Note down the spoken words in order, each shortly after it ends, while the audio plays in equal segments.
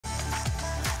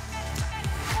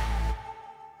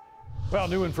Well,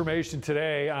 new information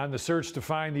today on the search to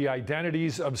find the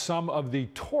identities of some of the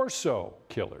torso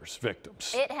killer's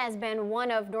victims. It has been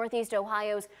one of Northeast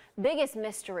Ohio's biggest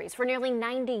mysteries for nearly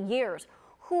 90 years.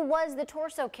 Who was the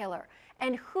torso killer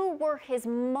and who were his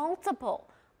multiple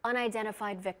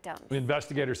unidentified victims?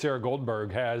 Investigator Sarah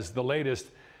Goldenberg has the latest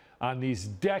on these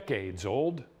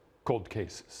decades-old cold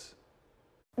cases.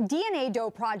 DNA Doe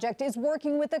Project is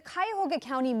working with the Cuyahoga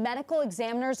County Medical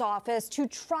Examiner's Office to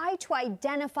try to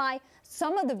identify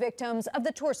some of the victims of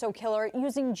the torso killer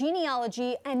using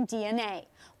genealogy and DNA.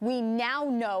 We now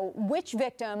know which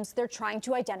victims they're trying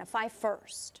to identify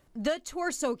first. The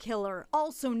torso killer,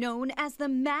 also known as the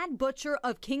Mad Butcher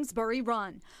of Kingsbury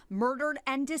Run, murdered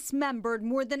and dismembered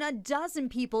more than a dozen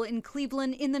people in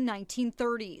Cleveland in the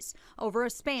 1930s, over a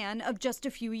span of just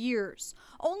a few years.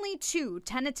 Only two,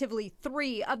 tentatively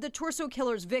three, of the torso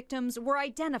killer's victims were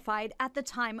identified at the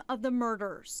time of the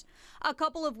murders. A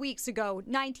couple of weeks ago,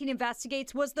 19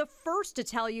 Investigates was the first to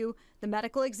tell you the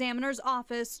medical examiner's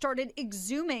office started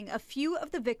exhuming a few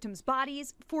of the victims'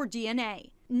 bodies for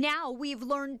DNA. Now we've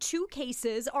learned two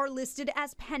cases are listed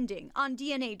as pending on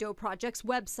DNA Doe Project's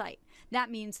website. That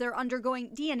means they're undergoing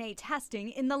DNA testing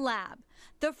in the lab.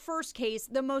 The first case,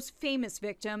 the most famous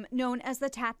victim, known as the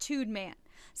Tattooed Man.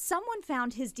 Someone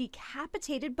found his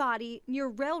decapitated body near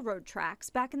railroad tracks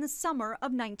back in the summer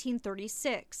of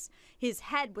 1936. His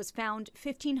head was found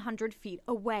 1,500 feet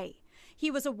away.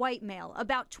 He was a white male,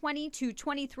 about 20 to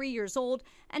 23 years old,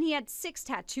 and he had 6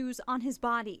 tattoos on his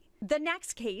body. The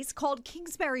next case, called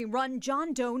Kingsbury Run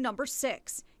John Doe No.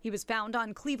 6. He was found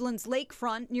on Cleveland's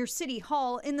lakefront near City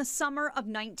Hall in the summer of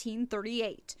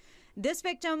 1938. This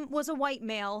victim was a white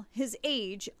male, his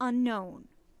age unknown.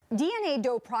 DNA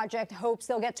Doe Project hopes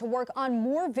they'll get to work on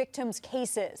more victims'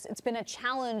 cases. It's been a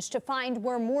challenge to find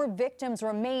where more victims'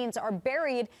 remains are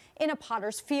buried in a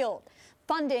potter's field.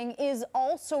 Funding is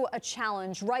also a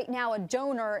challenge. Right now, a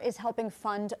donor is helping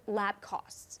fund lab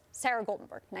costs. Sarah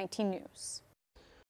Goldenberg, 19 News.